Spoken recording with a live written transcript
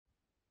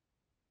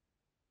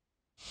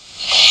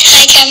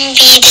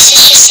This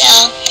is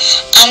Jacelle.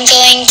 I'm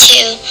going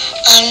to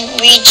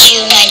read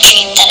you my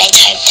dream that I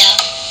typed out.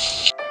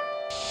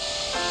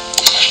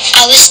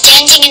 I was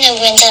standing in the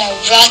wind on a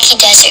rocky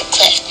desert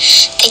cliff.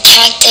 With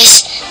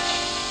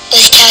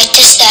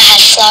cactus that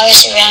had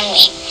flowers around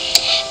me.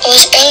 It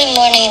was early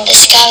morning and the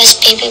sky was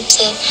baby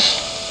blue,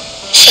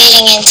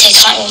 fading into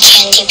cotton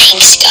candy pink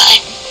sky.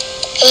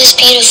 It was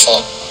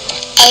beautiful.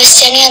 I was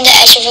standing on the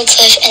edge of a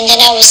cliff and then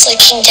I was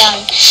looking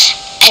down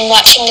and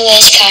watching the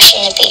waves crash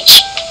on the beach.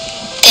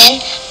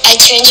 Then I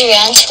turned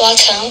around to walk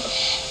home.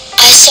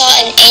 I saw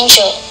an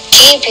angel,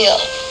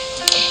 Gabriel.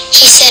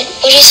 He said,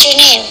 "What is your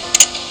name?"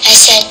 I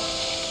said,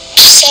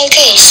 "Jacelle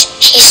Grace."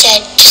 He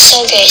said,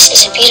 "Jacelle Grace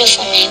is a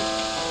beautiful name."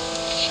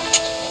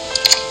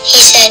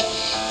 He said,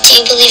 "Do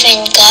you believe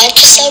in God,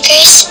 Jacelle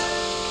Grace?"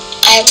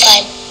 I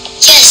replied,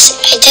 "Yes,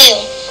 I do."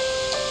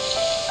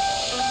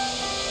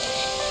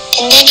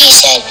 And then he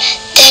said,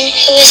 "Then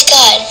who is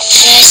God?"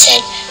 And I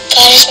said,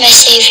 "God is my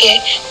Savior,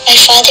 my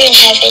Father in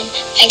heaven,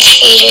 my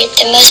Creator,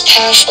 the most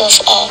powerful of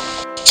all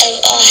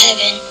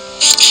heaven."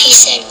 He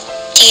said,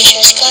 "Do you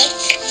trust God?"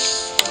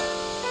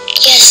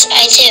 "Yes,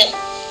 I do."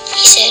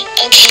 He said,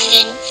 "Okay,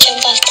 then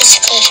jump off this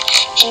cliff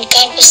and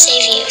God will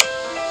save you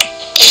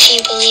if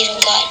you believe in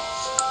God."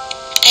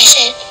 I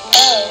said,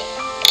 "Oh,"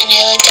 and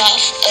I looked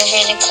off over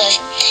the cliff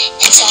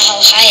and saw how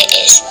high it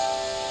is.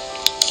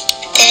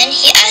 Then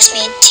he asked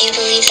me, "Do you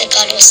believe that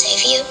God will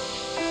save you?"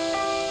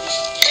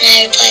 And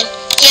I replied,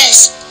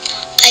 "Yes,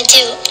 I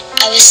do."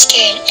 I was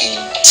scared and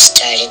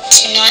started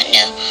to not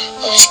know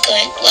what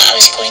I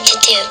was going to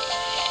do.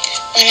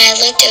 When I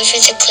looked over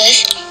the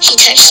cliff, he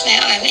touched my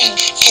arm and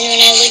when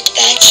I looked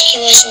back, he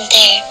wasn't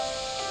there.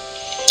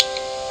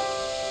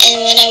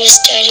 And when I was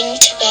starting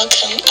to walk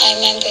home, I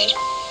remembered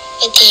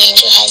what the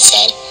angel had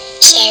said.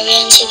 So I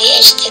ran to the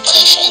edge of the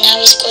cliff and I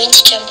was going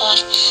to jump off,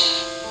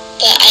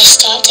 but I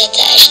stopped at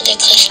the edge of the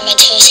cliff and my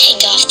toes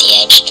hanged off the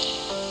edge.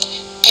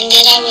 And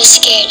then I was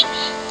scared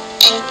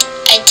and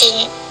I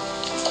didn't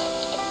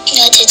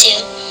know what to do.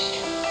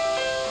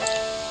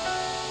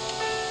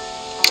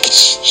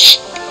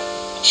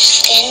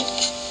 Then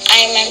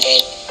I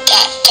remembered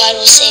that God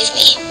will save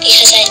me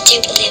because I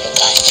do believe in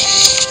God.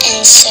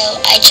 And so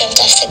I jumped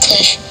off the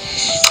cliff.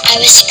 I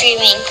was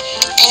screaming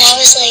and I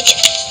was like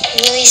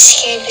really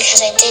scared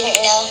because I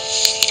didn't know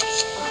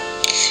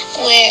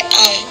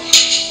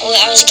what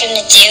I was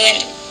gonna do,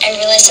 and I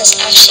realized I was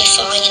actually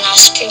falling and I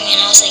was screaming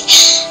and I was like,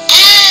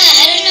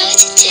 I don't know what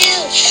to do.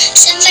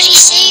 Somebody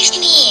save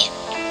me.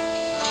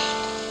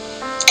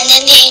 And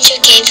then the angel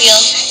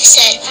Gabriel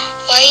said,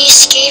 "Why are you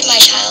scared,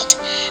 my child?"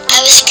 I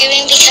was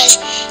screaming because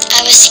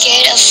I was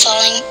scared of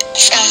falling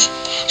from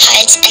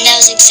heights, and that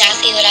was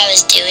exactly what I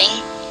was doing.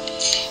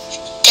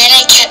 Then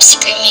I kept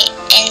screaming,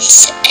 and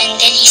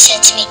then he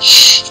said to me,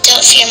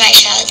 "Don't fear, my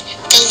child.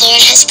 The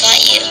Lord has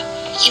got you.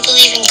 You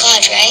believe in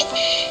God, right?"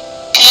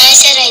 And I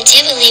said, "I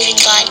do believe in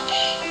God."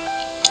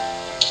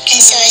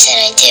 And so I said,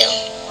 "I do."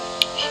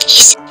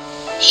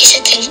 He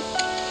said, "Then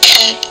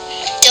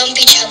don't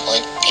be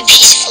troubled. Be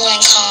peaceful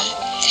and calm."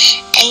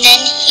 And then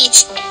he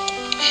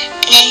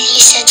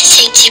said to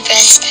take deep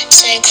breaths.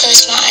 So I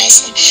closed my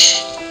eyes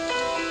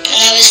and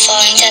I was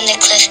falling down the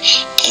cliff,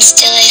 and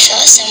still I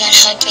felt someone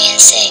hug me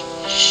and say,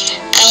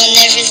 "I will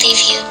never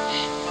leave you."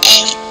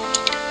 And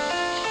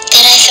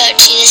then I felt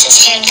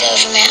Jesus' hand go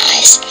over my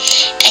eyes,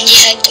 and he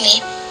hugged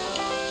me.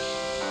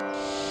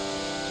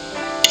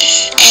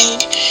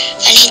 And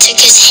when he took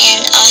his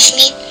hand off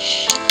me,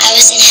 I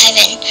was in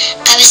heaven.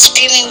 I was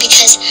screaming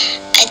because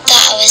I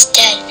thought I was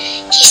dead.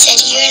 He said,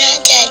 "You're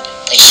not dead,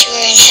 but you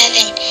are in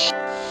heaven."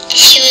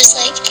 He was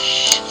like,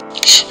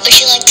 "Would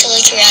you like to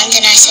look around?"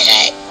 And I said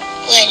I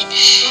would.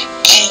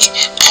 And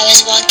I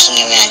was walking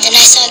around and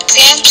I saw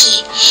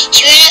Grampy.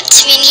 He ran up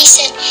to me and he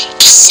said,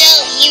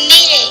 "Jacelle, you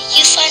made it.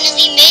 You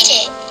finally made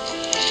it."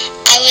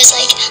 I was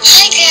like,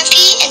 "Hi,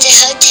 Grampy," and I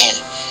hugged him.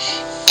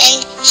 And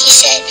he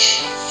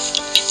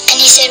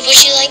said,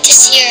 "Would you like to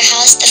see our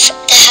house, the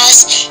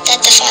house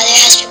that the Father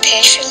has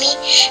prepared for me?"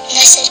 And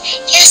I said,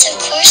 "Yes, of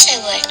course I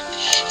would."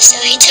 So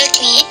he took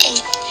me in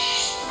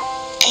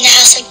the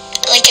house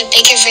like a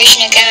bigger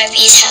version of Grandma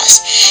B's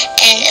house,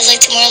 and it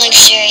looked more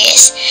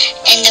luxurious.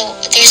 And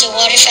there's a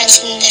water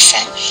fountain in the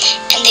front,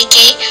 and the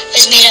gate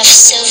was made of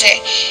silver,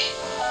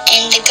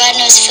 and the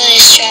garden was filled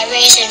with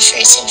strawberries and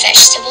fruits and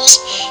vegetables.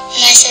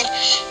 And I said,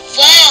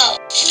 "Wow!"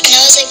 And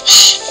I was like,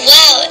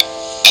 "Wow!"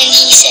 And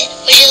he said,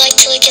 "Would you like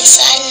to look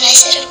inside?" And I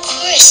said, "Of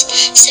course."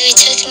 So he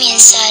took me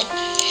inside,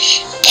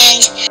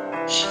 and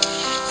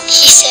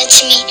he said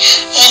to me,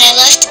 "When I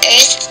left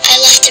Earth, I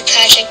left a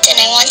project and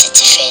I wanted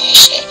to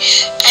finish it.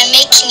 I'm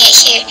making it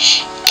here,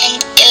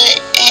 and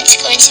it's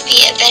going to be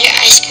a better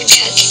ice cream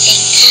truck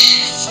thing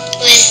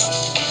with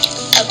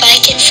a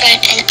bike in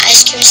front and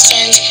ice cream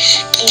stands,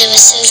 and it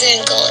was silver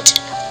and gold."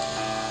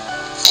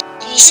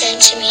 And he said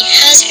to me,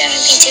 "How's Grandma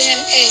B doing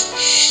on Earth?"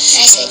 And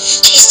I said,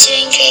 "She's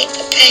doing great,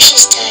 but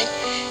Precious died,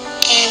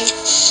 and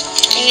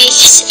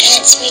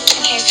it's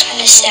making her kind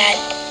of sad."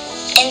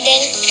 And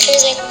then he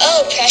was like,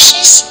 "Oh,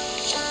 Precious?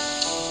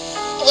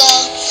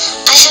 Well,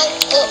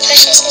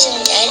 Precious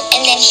isn't dead."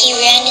 And then he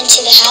ran into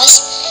the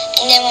house,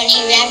 and then when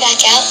he ran back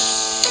out,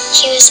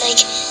 he was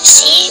like,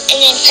 see?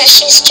 And then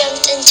Precious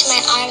jumped into my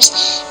arms,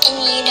 and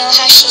you know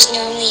how she's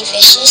normally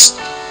vicious?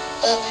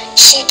 Well,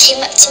 she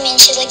came up to me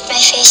and she licked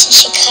my face and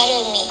she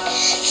cuddled me.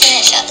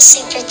 And it felt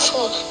super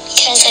cool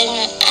because I'm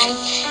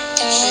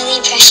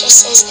normally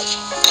Precious is,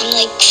 I'm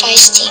like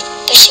feisty,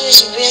 but she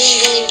was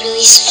really, really,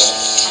 really sweet.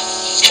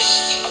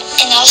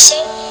 And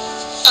also,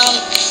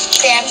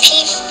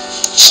 Grampy,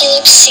 he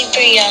looked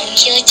super young.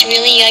 He looked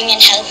really young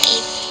and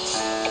healthy.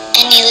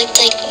 And he looked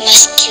like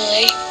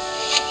muscular.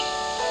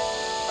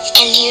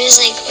 And he was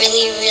like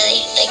really,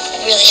 really, like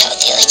really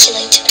healthy. Like he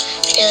looked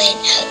really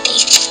healthy.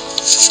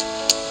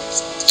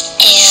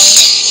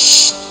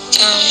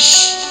 And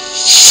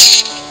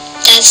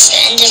that's the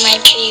end of my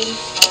dream.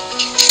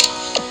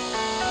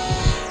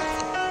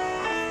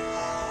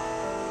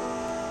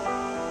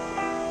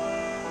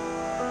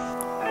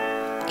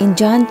 In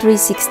John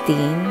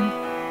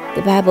 3:16,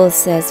 the Bible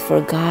says,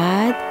 "For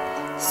God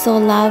so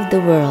loved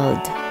the world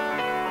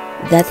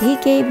that He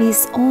gave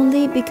His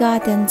only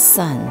begotten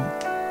Son,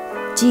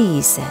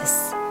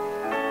 Jesus,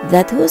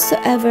 that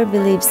whosoever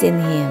believes in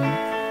Him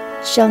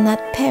shall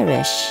not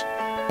perish,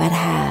 but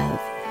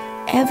have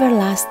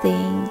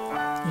everlasting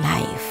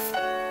life."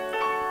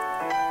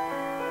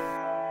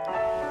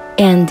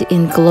 And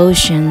in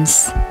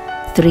Colossians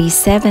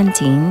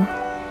 3:17,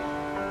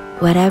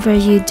 "Whatever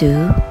you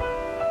do,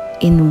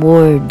 in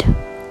word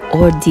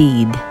or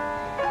deed,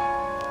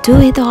 do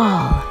it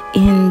all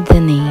in the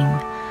name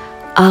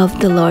of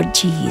the Lord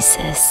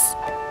Jesus,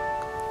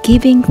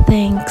 giving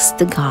thanks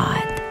to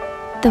God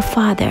the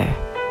Father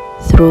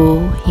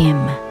through Him."